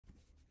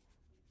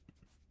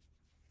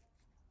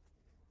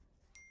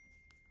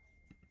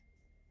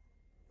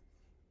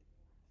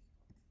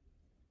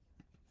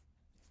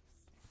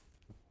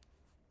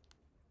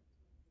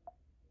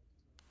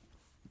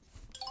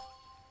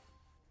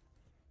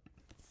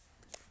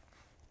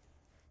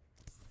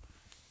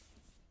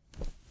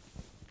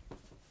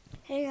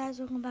Hey guys,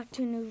 welcome back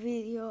to a new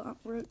video.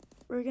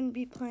 We're gonna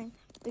be playing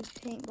Big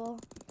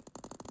Paintball.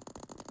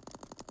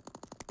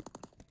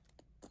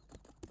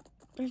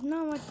 There's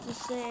not much to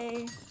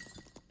say,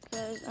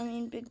 because I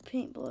mean Big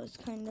Paintball is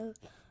kind of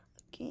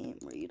a game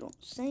where you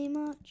don't say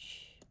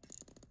much.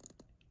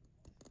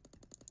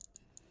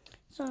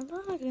 So I'm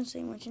probably not gonna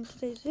say much in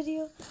today's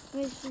video.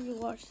 Make sure you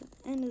watch the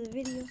end of the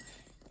video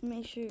and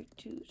make sure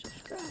to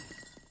subscribe.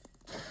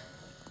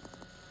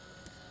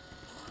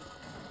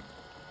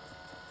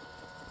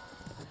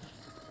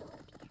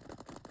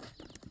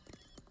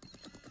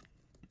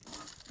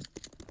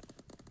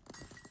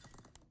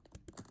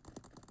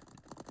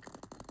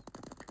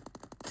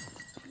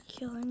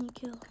 Any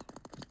kill.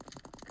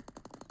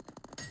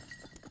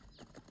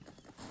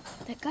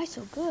 That guy's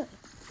so good.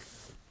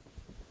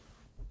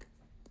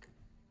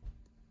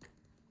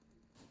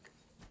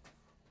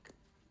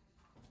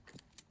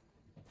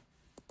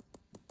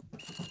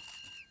 Okay,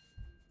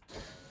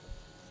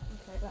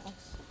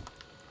 guys.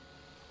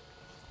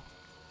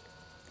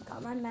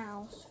 Got my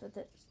mouse for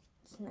this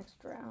next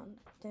round.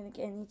 Didn't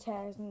get any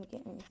tags, didn't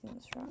get anything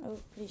this round. I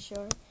was pretty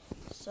sure.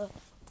 So.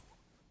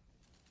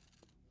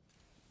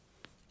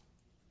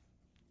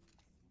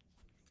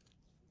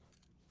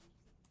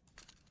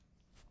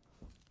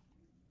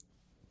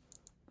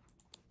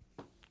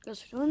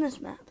 Because we're doing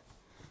this map.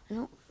 I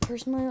don't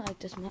personally like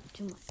this map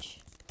too much.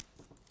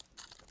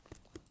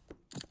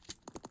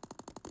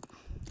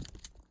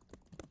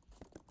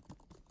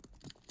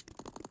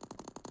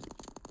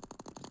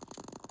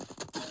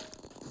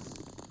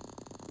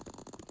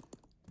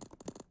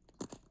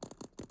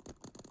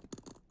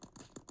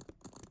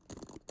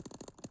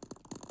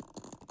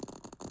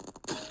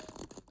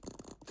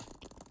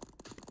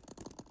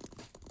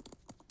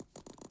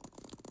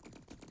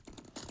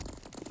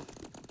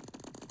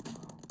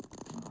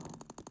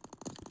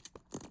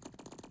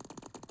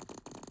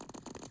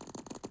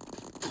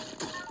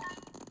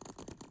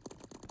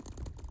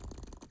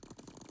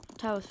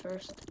 Ty was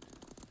first.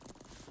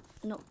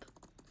 Nope.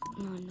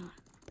 No, I'm not.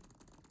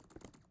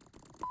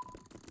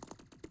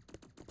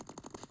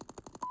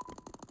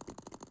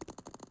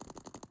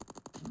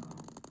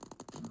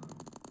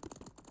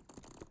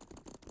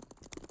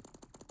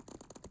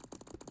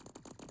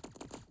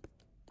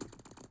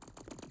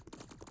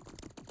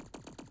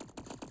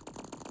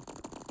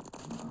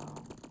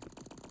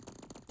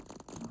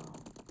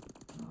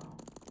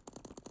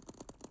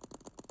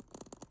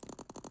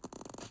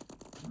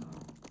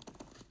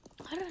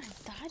 How did I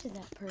die to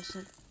that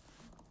person?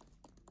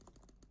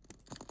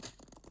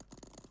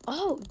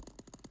 Oh!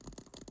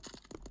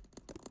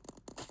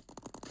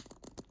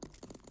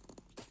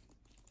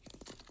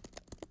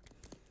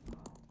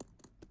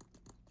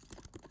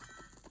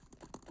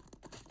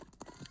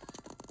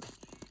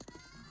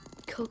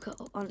 Coco _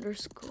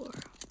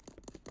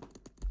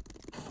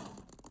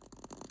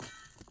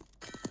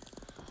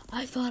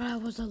 I thought I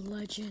was a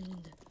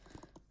legend.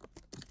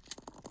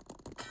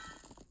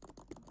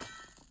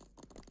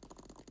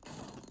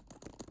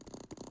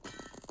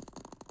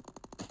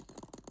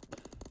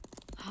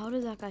 How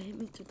did that guy hit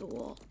me through the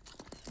wall?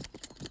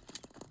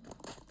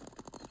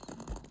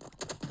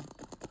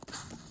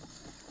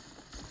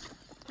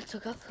 I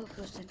took out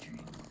Coco's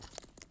entry,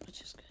 which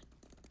is good.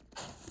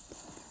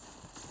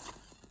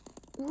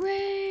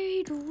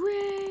 Raid!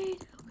 Okay,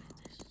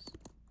 this is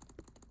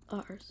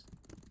ours.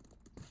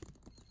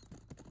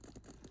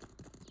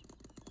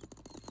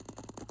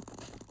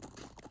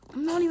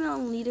 I'm not even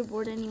on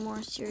leaderboard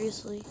anymore,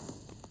 seriously.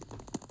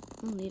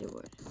 I'm on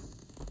leaderboard.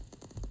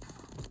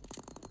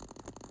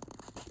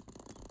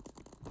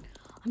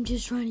 I'm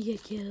just trying to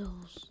get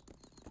kills.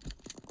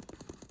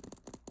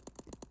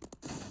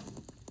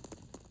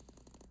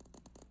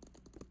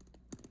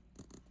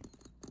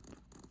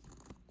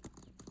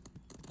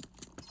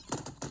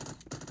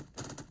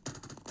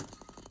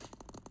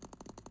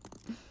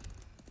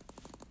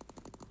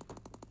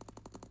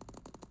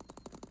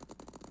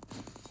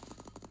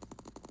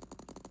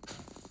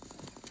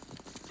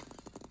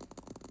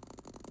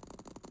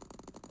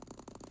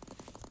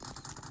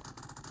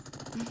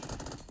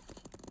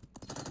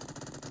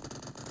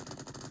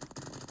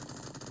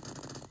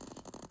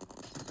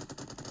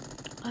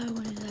 I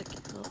wanted that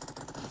kill.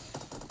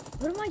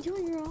 What am I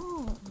doing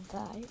wrong,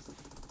 guys?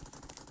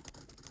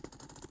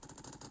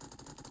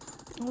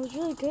 I was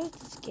really good at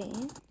this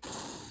game.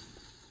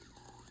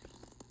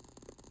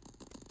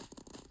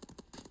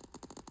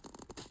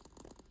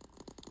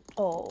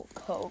 Oh,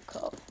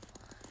 Coco.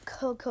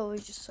 Coco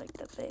is just like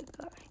the big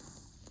guy.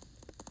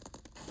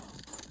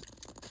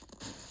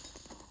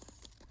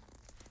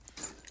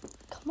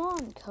 Come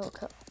on,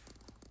 Coco.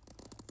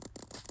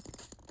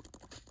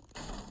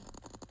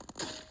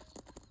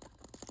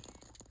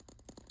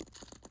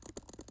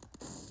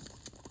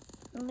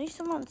 At least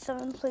I'm on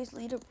 7th place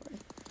leaderboard.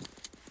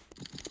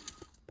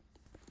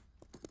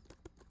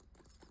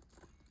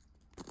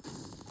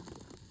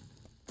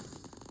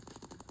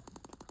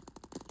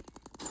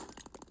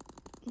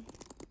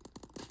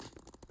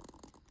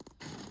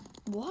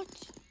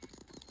 What?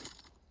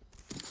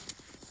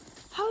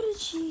 How did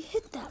she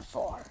hit that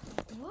far?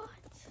 What?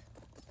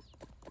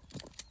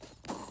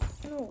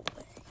 No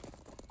way.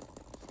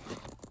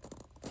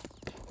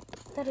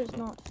 That is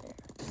not fair.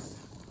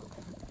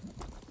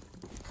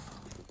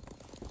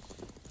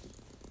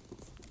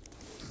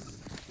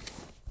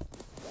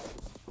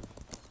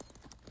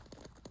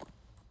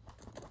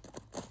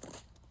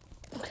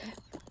 Okay.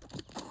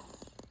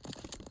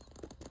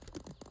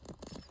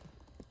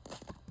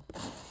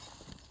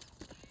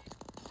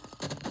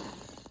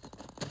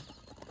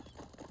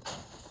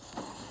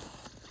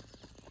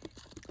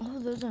 Oh,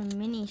 those are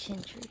mini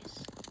sentries.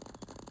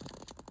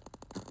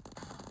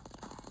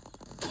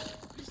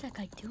 What is that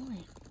guy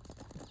doing?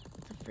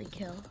 It's a free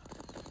kill.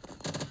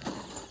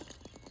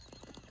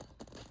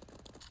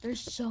 There's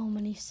so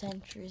many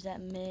sentries at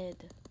mid.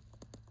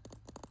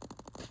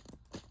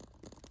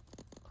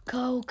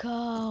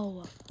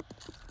 Coco!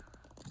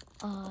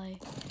 I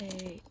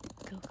hate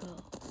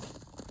Coco.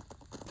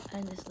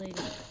 And this lady.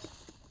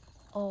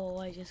 Oh,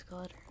 I just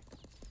got her.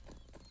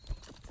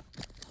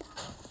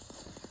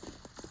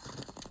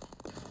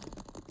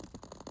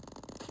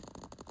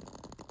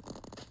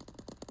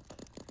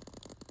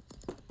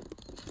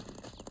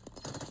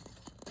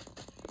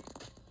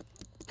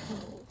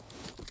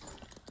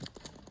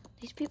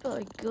 These people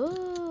are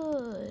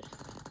good.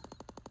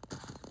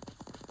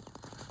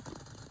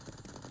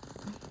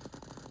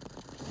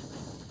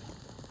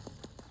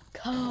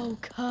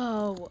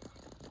 Coco.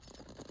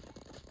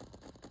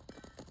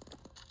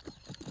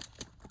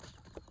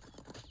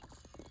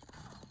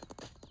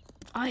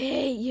 I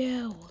hate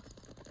you.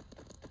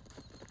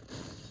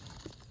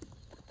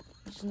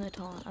 I'm using the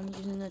taunt. I'm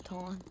using the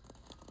taunt.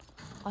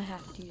 I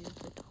have to use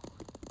the taunt.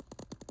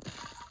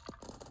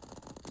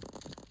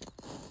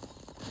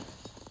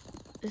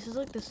 This is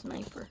like the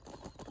sniper.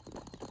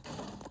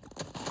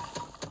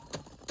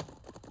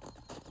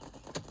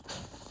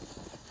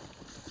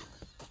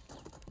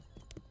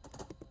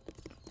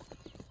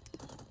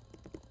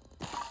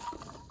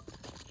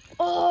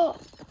 Oh!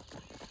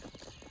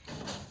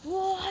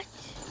 What?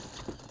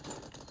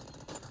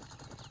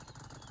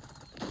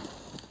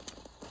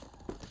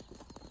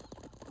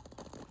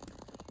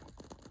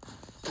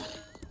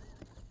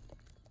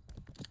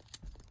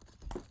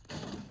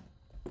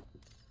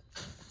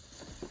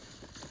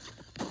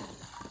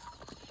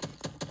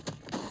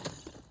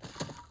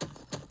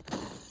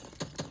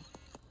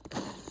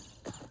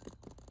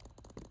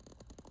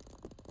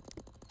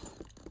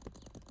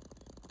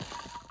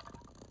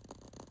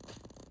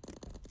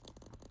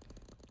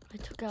 I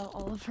took out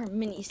all of her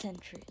mini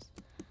sentries.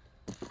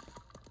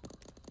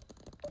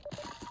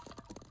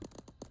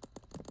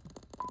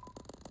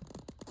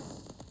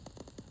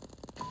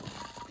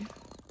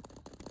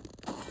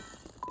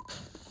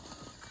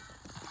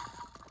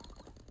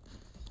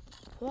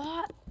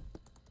 What?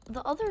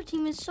 The other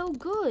team is so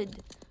good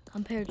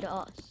compared to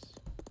us.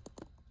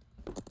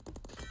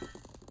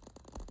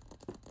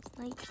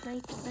 Snipe,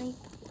 snipe, snipe.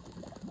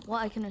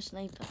 Why can I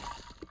snipe them?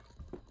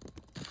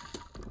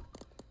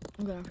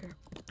 I'm going up here.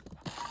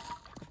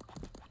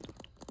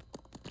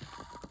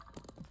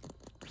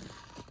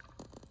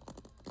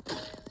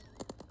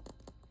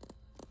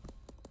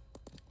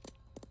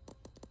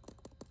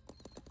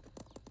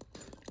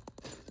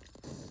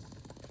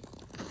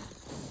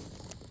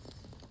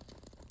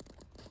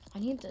 I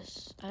need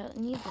this. I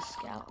need the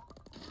scout.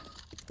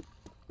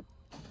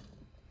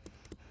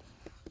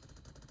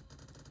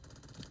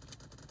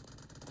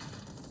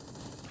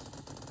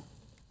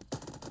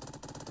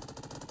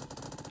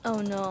 Oh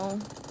no.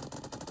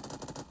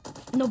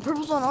 No,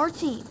 purple's on our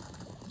team.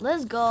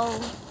 Let's go.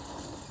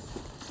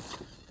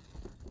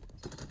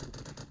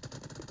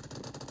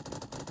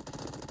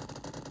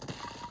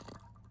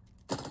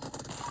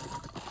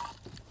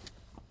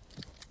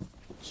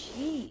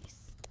 Jeez.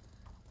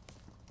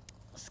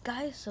 This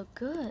guy is so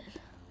good.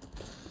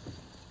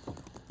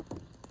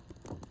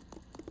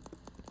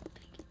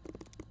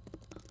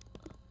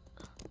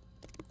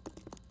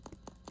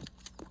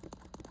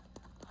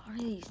 What are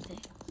these things?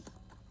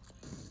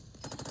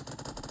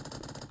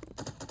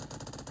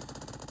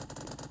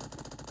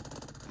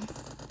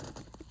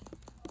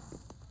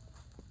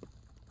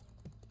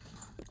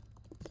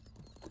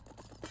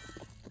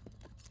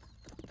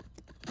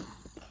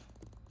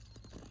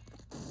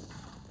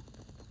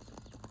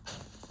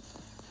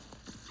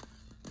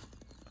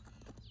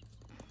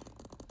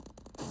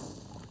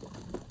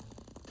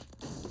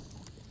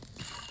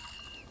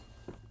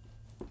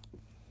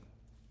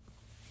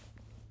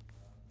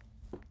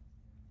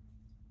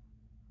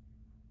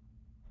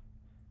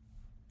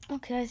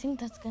 Okay, I think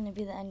that's gonna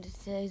be the end of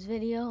today's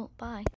video. Bye.